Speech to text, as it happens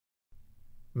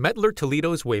METTLER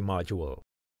Toledo's Weigh Module.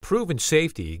 Proven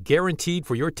safety guaranteed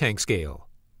for your tank scale.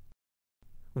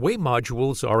 Weigh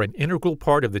modules are an integral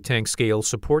part of the tank scale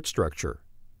support structure.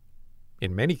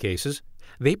 In many cases,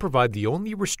 they provide the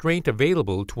only restraint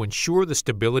available to ensure the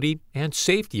stability and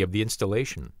safety of the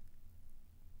installation.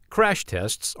 Crash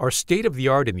tests are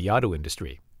state-of-the-art in the auto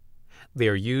industry. They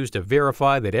are used to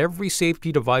verify that every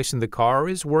safety device in the car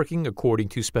is working according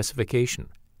to specification.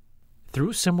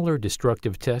 Through similar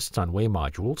destructive tests on weigh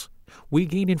modules, we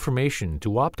gain information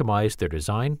to optimize their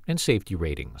design and safety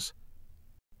ratings.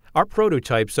 Our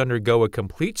prototypes undergo a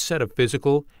complete set of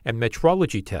physical and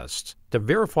metrology tests to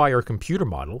verify our computer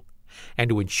model and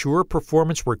to ensure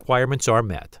performance requirements are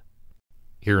met.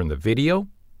 Here in the video,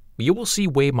 you will see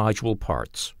weigh module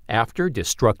parts after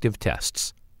destructive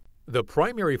tests. The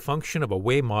primary function of a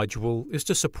weigh module is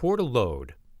to support a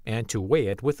load and to weigh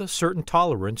it with a certain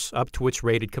tolerance up to its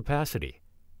rated capacity.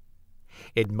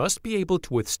 It must be able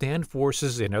to withstand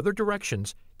forces in other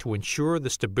directions to ensure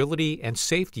the stability and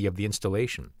safety of the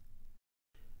installation.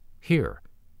 Here,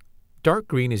 dark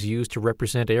green is used to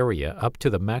represent area up to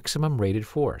the maximum rated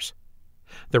force,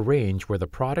 the range where the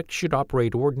product should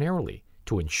operate ordinarily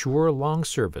to ensure long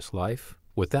service life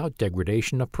without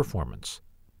degradation of performance.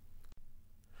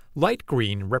 Light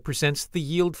green represents the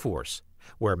yield force,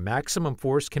 where maximum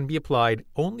force can be applied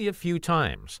only a few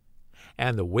times,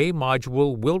 and the weigh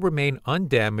module will remain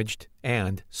undamaged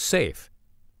and safe.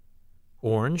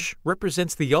 Orange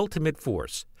represents the ultimate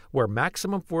force, where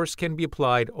maximum force can be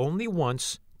applied only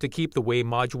once to keep the weigh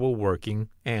module working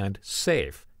and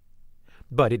safe,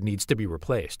 but it needs to be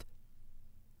replaced.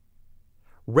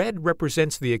 Red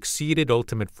represents the exceeded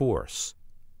ultimate force.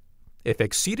 If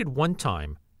exceeded one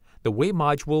time, the weigh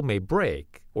module may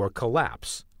break or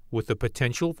collapse, with the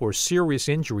potential for serious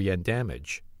injury and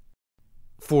damage.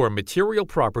 For material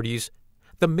properties,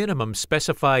 the minimum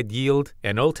specified yield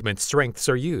and ultimate strengths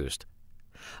are used,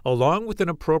 along with an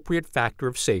appropriate factor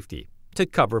of safety to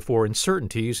cover for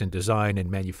uncertainties in design and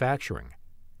manufacturing.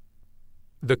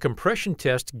 The compression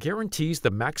test guarantees the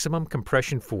maximum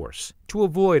compression force to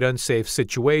avoid unsafe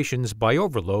situations by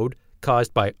overload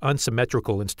caused by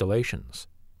unsymmetrical installations.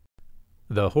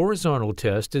 The horizontal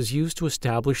test is used to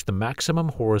establish the maximum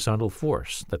horizontal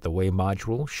force that the weigh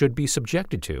module should be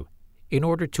subjected to in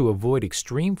order to avoid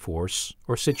extreme force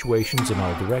or situations in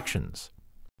all directions.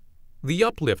 The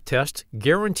uplift test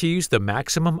guarantees the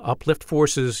maximum uplift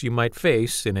forces you might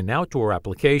face in an outdoor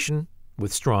application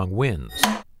with strong winds.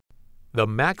 The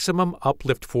maximum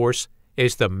uplift force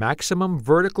is the maximum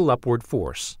vertical upward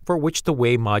force for which the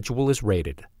weigh module is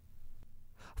rated.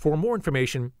 For more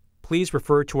information, please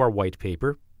refer to our white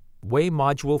paper, Weigh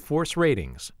Module Force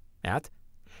Ratings, at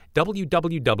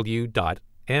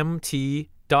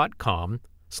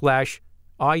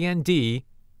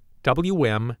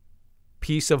www.mt.com/INDWM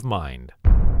Peace of Mind.